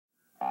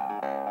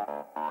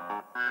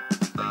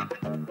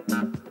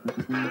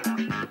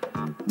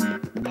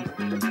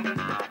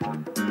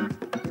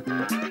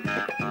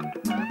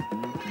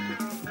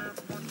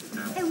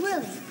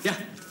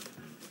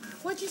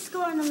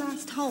on the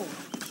last hole?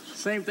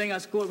 Same thing I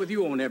scored with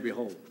you on every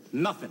hole.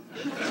 Nothing.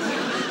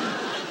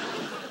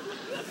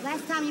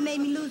 Last time you made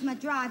me lose my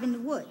drive in the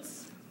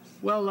woods.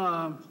 Well,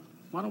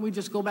 why don't we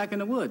just go back in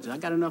the woods? I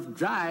got enough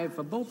drive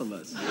for both of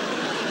us.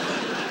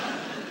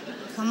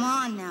 Come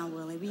on now,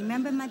 Willie.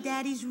 Remember my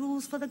daddy's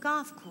rules for the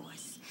golf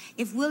course.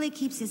 If Willie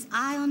keeps his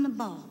eye on the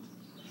ball,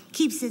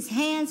 keeps his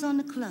hands on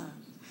the club,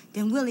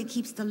 then Willie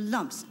keeps the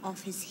lumps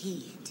off his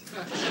head.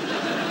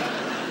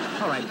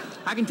 All right,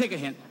 I can take a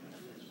hint.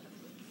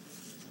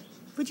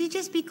 Would you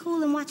just be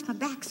cool and watch my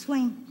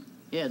backswing?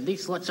 Yeah,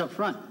 these sluts up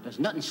front. There's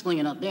nothing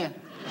slinging up there.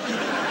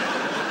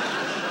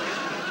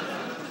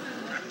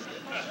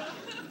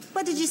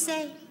 What did you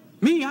say?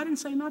 Me? I didn't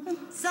say nothing.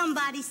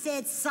 Somebody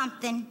said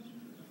something.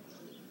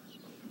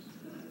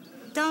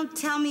 Don't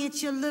tell me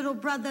it's your little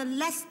brother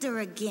Lester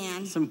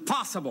again. It's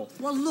impossible.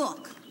 Well,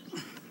 look.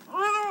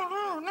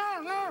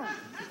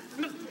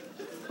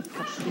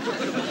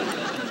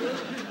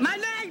 My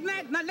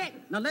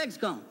leg! My leg's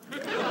gone.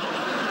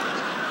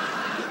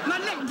 My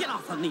leg, get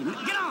off of me,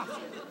 get off!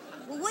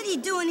 Well, what are you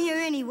doing here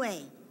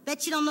anyway?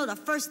 Bet you don't know the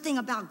first thing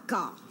about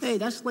golf. Hey,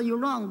 that's where you're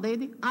wrong,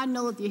 baby. I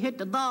know if you hit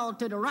the ball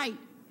to the right,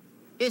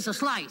 it's a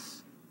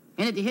slice.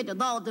 And if you hit the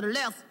ball to the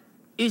left,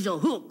 it's a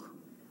hook.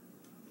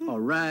 All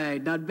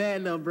right, not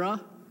bad, little bro.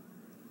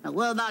 Now,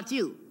 what about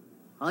you?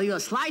 Are you a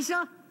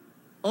slicer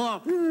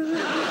or...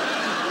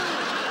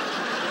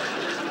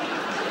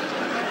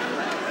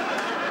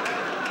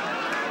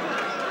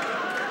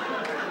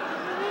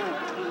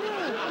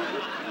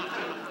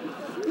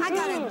 I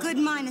got a good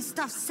mind to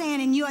stuff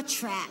sand in your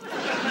trap.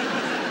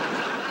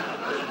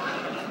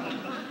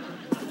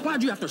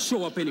 Why'd you have to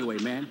show up anyway,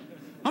 man?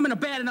 I'm in a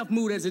bad enough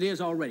mood as it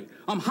is already.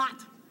 I'm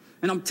hot,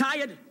 and I'm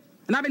tired,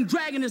 and I've been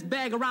dragging this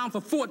bag around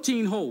for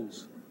 14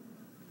 holes.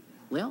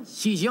 Well,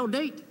 she's your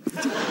date.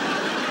 That's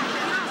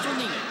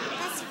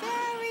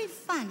very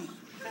funny.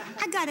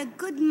 I got a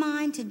good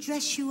mind to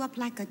dress you up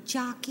like a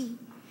jockey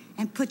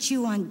and put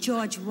you on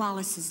George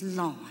Wallace's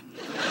lawn.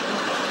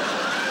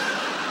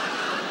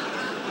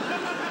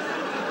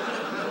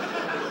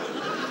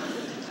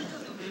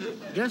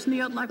 Dress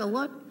me up like a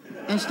what?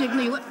 And stick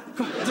me what?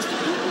 Come on, just...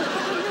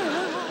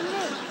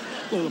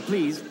 Lola,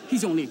 please.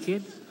 He's only a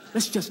kid.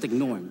 Let's just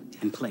ignore him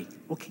and play,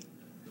 okay?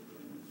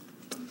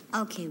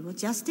 Okay, we'll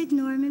just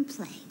ignore him and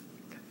play.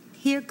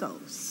 Here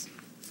goes.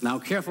 Now,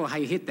 careful how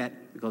you hit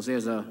that, because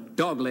there's a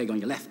dog leg on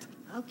your left.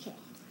 Okay.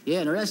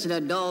 Yeah, the rest of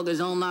that dog is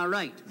on my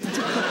right. Get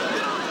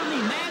off of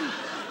me, man.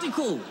 Be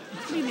cool.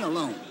 Leave me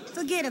alone.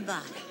 Forget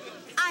about it.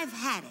 I've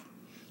had it.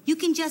 You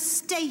can just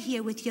stay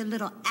here with your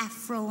little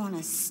afro on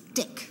a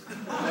stick.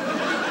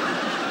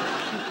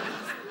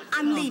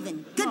 I'm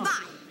leaving.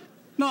 Goodbye.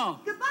 No.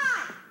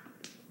 Goodbye.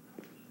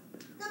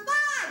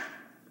 Goodbye.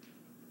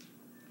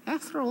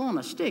 Afro on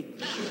a stick.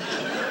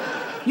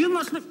 You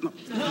must look... No,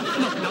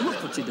 now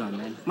look what you done,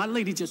 man. My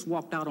lady just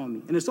walked out on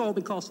me, and it's all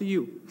because of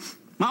you.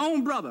 My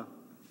own brother.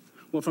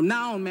 Well, from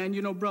now on, man,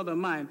 you're no brother of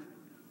mine.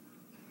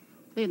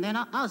 Hey, man,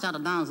 I was out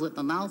of bounds with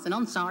my mouth, and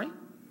I'm sorry.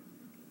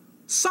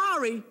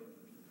 Sorry?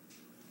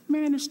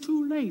 Man, it's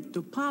too late to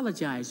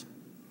apologize.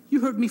 You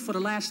hurt me for the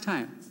last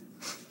time.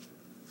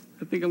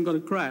 I think I'm gonna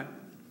cry.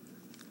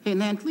 Hey,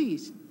 man,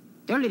 please.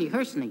 That really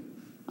hurts me.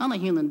 I'm a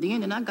human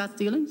being, and I got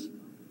feelings.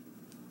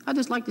 I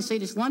just like to say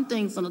this one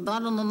thing from the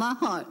bottom of my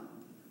heart.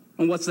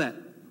 And what's that?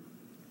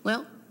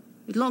 Well,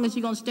 as long as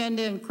you're gonna stand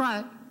there and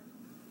cry,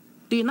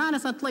 do you mind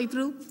if I play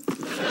through?